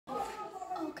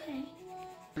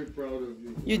very proud of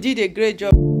you. You did a great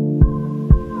job.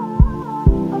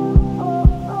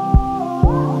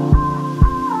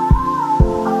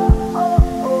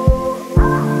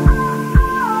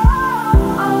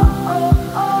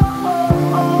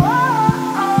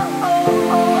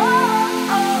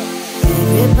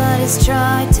 Everybody's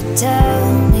tried to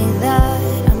tell me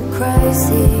that I'm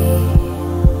crazy.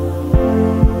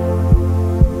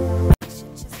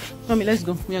 Mommy, let's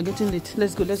go. We are getting late.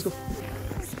 Let's go, let's go.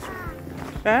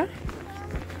 Huh?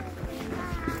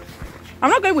 I'm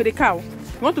not going with the car. You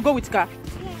want to go with car?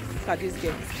 Look at this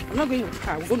girl. I'm not going with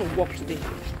car. We're going to walk today.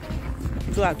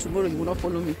 So that tomorrow you will not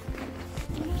follow me.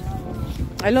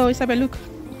 Hello, Isabel, look.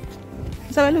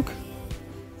 Isabel, look.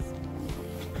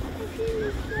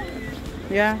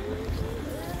 Yeah.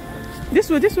 This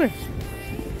way, this way.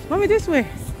 Mommy, this way.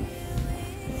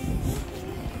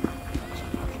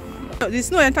 Oh, the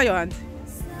snow enter your hand.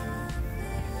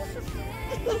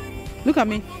 Look at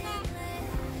me.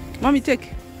 Mommy,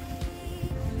 take.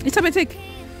 Isabel, take.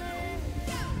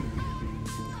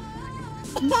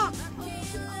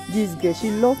 This girl, she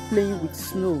loves playing with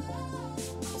snow.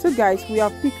 So guys, we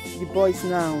have picked the boys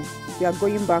now. We are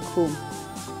going back home.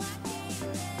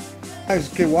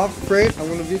 Guys, okay, walk straight. I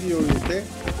want to video you, okay?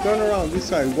 Turn around this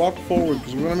side. Walk forward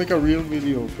because we're going to make a real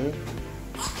video, okay?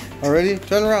 Already?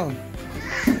 Turn around.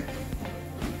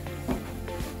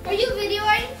 Are you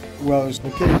videoing? Well, it's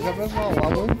okay. Isabel's not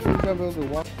wobbling. Isabel's a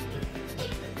walk.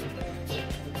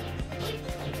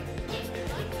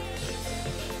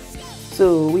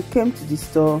 So we came to the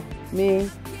store. Me,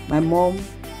 my mom,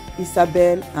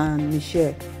 Isabel, and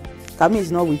Michelle. Camille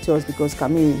is not with us because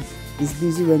Camille is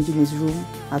busy renting his room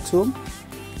at home.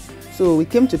 So we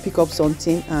came to pick up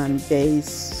something, and there is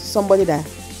somebody that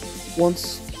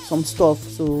wants some stuff.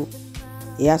 So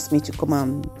he asked me to come,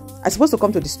 and I'm supposed to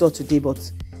come to the store today,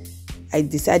 but I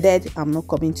decided I'm not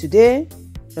coming today.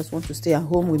 Just want to stay at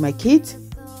home with my kids.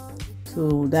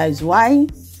 So that is why.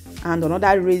 And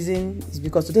another reason is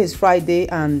because today is Friday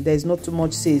and there's not too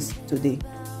much sales today.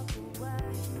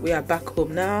 We are back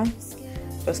home now.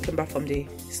 Just came back from the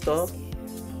store.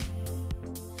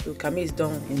 So Camille is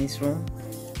done in his room.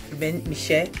 Then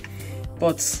Michelle.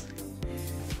 But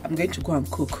I'm going to go and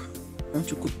cook. I want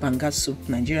to cook banga soup,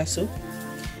 Nigeria soup.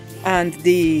 And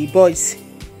the boys,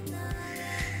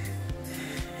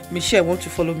 Michelle wants to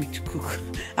follow me to cook.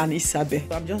 And Isabel.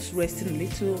 I'm just resting a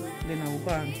little. Then I will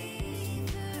go and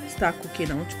start cooking.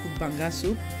 I want to cook banga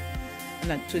soup.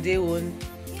 And today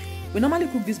we normally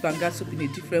cook this banga soup in a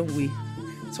different way.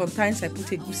 Sometimes I put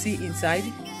egusi inside.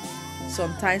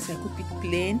 Sometimes I cook it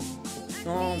plain.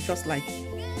 No, just like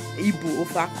Igbo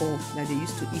ofako that they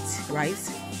used to eat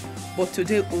rice. But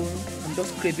today I'm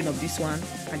just craving of this one.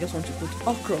 I just want to put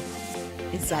okra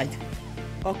inside.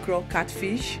 Okra,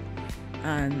 catfish,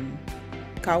 and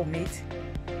cow meat.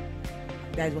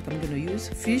 That is what I'm going to use.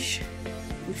 Fish,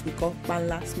 which we call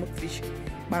panla, smoked fish,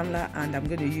 panla, and I'm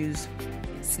going to use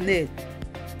snail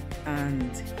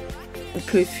and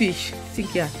crayfish. I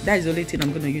think, yeah, that is the only thing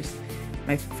I'm going to use.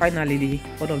 Finally,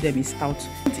 one of them is out.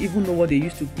 I don't even know what they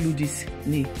used to glue this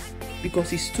nail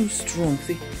because it's too strong.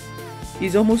 See,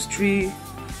 it's almost three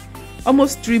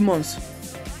months.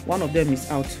 One of them is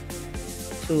out,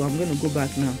 so I'm going to go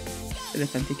back now so that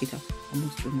I can take it out.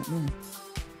 Almost 3 months. No.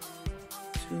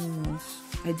 2 months.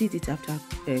 I did it after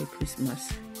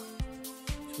Christmas.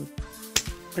 So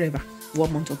whatever,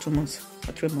 1 month or 2 months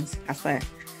or 3 months. As far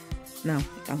now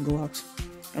it can go out.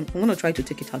 I'm gonna try to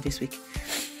take it out this week.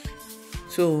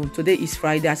 So today is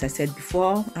Friday, as I said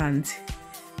before, and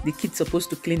the kids supposed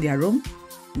to clean their room,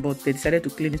 but they decided to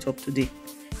clean it up today.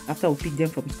 After we picked them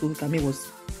from school, Camille was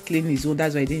cleaning his own.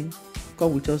 That's why he didn't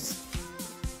come with us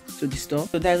to the store.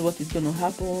 So that's what is gonna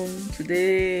happen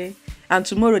today. And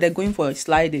tomorrow they're going for a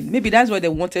sliding. Maybe that's why they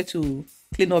wanted to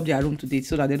clean up their room today,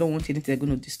 so that they don't want anything they're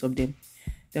going to disturb them.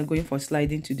 They're going for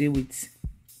sliding today with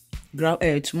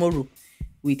tomorrow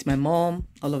with my mom.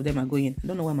 All of them are going. I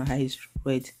don't know why my eye is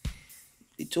red.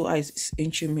 The 2 eyes is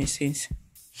inching me since.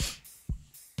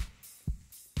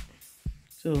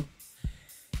 So,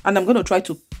 and I'm going to try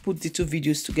to put the 2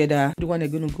 videos together. The one they're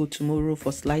going to go tomorrow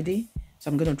for sliding.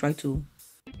 So I'm going to try to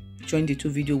join the 2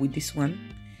 videos with this one,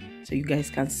 so you guys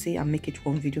can see and make it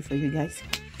one video for you guys.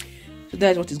 So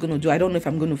that's what it's going to do. I don't know if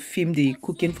I'm going to film the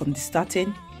cooking from the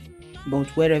starting, but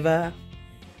wherever,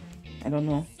 I don't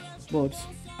know, but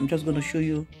I'm just going to show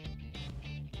you.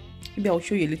 Maybe I'll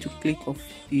show you a little clip of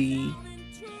the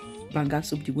banga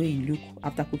soup, the way it look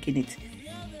after cooking it,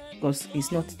 because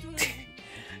it's not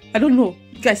I don't know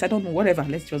guys, I don't know, whatever,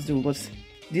 let's just do. But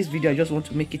this video I just want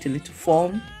to make it a little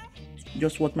fun,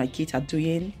 just what my kids are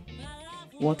doing,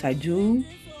 what I do,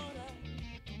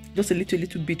 just a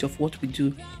little bit of what we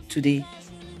do today.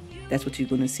 That's what you're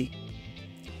gonna see.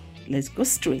 Let's go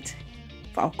straight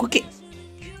for our cooking.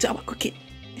 To our cooking.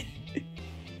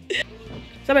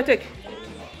 Somebody take.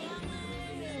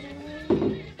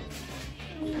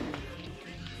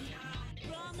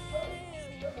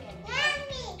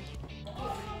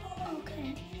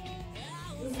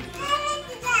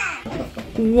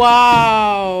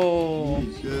 Wow.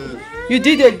 You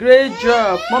did a great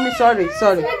job. Mommy, sorry.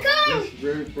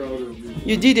 Very proud of you.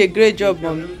 You did a great job,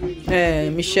 Mom.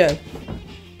 Michelle.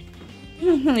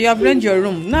 You have rent your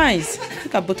room. Nice.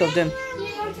 Look at both of them. You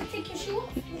want to take your shoe off?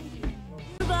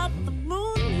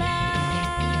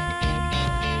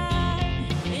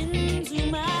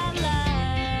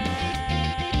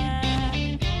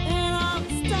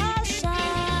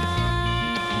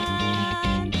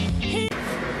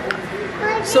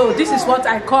 So this is what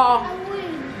I call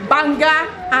banga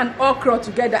and okra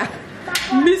together.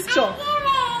 Mixture.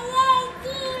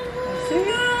 See?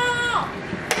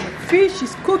 Fish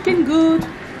is cooking good.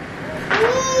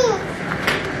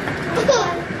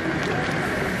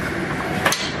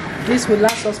 This will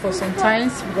last us for some time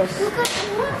because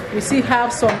we still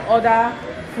have some other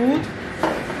food.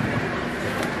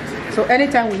 So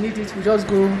anytime we need it, we just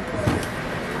go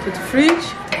to the fridge.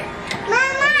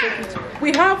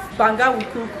 We have banga we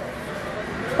cook.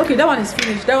 Okay, that one is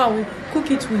finished. That one we cook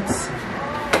it with.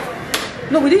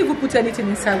 No, we didn't even put anything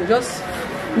inside. We just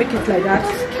make it like that.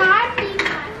 Does cat eat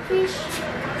catfish?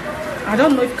 I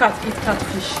don't know if cats eat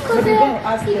catfish. But we're going to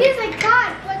ask them. It is a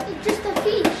cat, but it's just a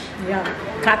fish. Yeah,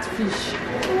 catfish.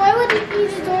 Why would he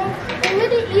eat his own? Why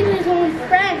would he eat his own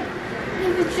friend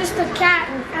if it's just a cat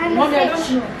and Mommy, a I fish?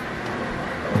 don't know.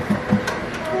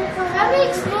 That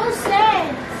makes no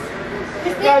sense.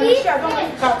 If they Yeah, eat I don't know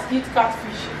fish. if cats eat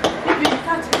catfish. If you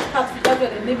can't eat catfish, that's why they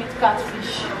name it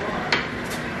catfish.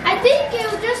 I think it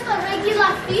was just a regular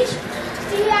fish.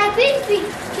 See, I think the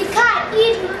cat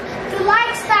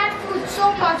likes that food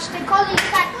so much they call it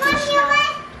catfish.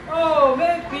 Oh,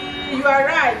 maybe you are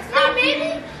right.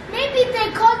 Maybe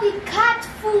they call it cat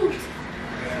food.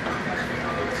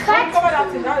 Don't cover that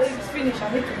thing. Now it's finished. I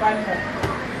need to buy more.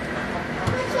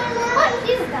 What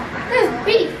is that? That's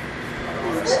beef.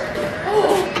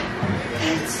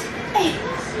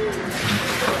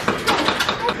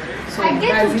 So I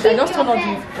get guys, to I keep just turn your on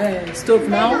the stove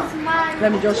now.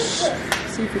 Let me just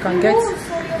see if we can get it.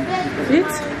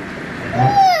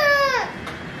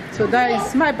 So that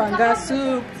is my banga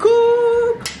soup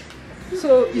cook.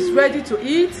 So it's ready to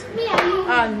eat,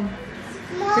 and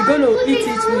we're going to eat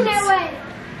it with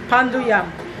pando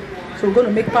yam. So we're going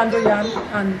to make pando yam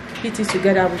and eat it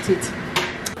together with it.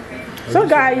 So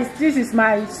guys, this is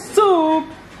my soup.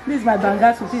 This is my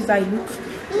banga soup. This is how it looks.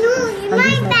 And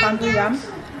this is my pando yam.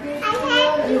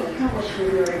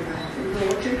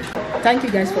 Thank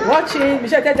you guys for watching.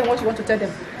 Michelle, tell them what you want to tell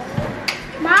them.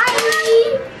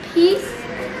 Bye. Peace.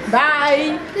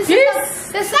 Bye. This Peace.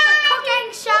 is a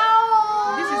cooking show.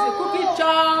 This is a cooking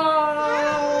show.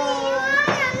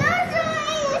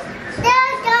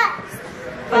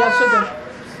 Oh, show them.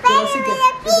 They will see them.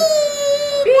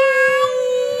 Peace.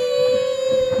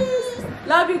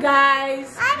 Love you guys.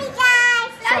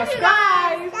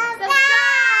 Subscribe. Press the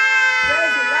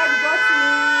like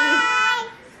button.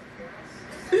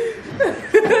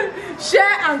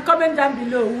 Share and comment down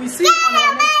below. We see you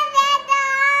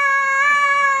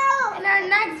on our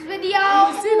next video.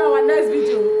 We'll see you in our next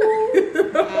video.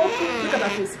 Look at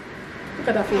that face. Look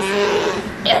at that face.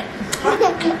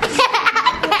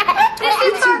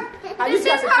 This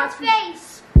is her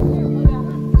face.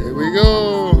 Here we go.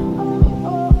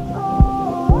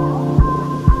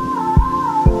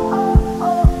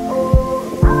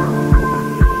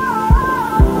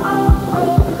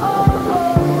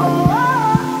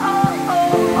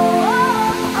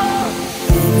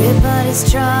 Everybody's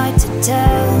tried to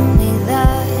tell me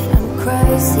that I'm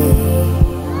crazy.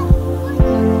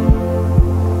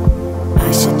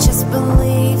 I should just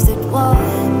believe that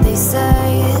what they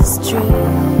say is true.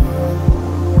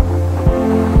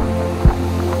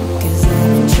 'Cause I've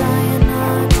been trying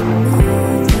not to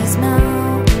move these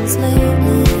mountains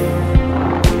lately.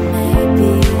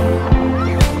 Maybe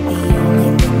the only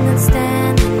thing that's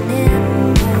standing in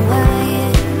my way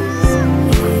is you.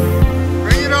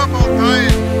 Bring it up, I'll tie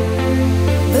it.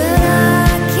 But I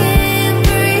can't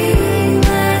breathe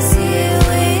unless you're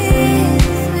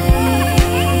with me.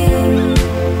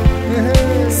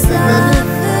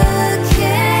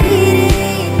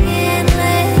 Suffocating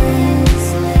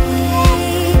endlessly,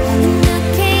 and I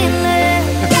can't let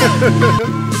go.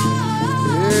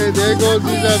 Yeah, there goes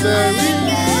Isabel.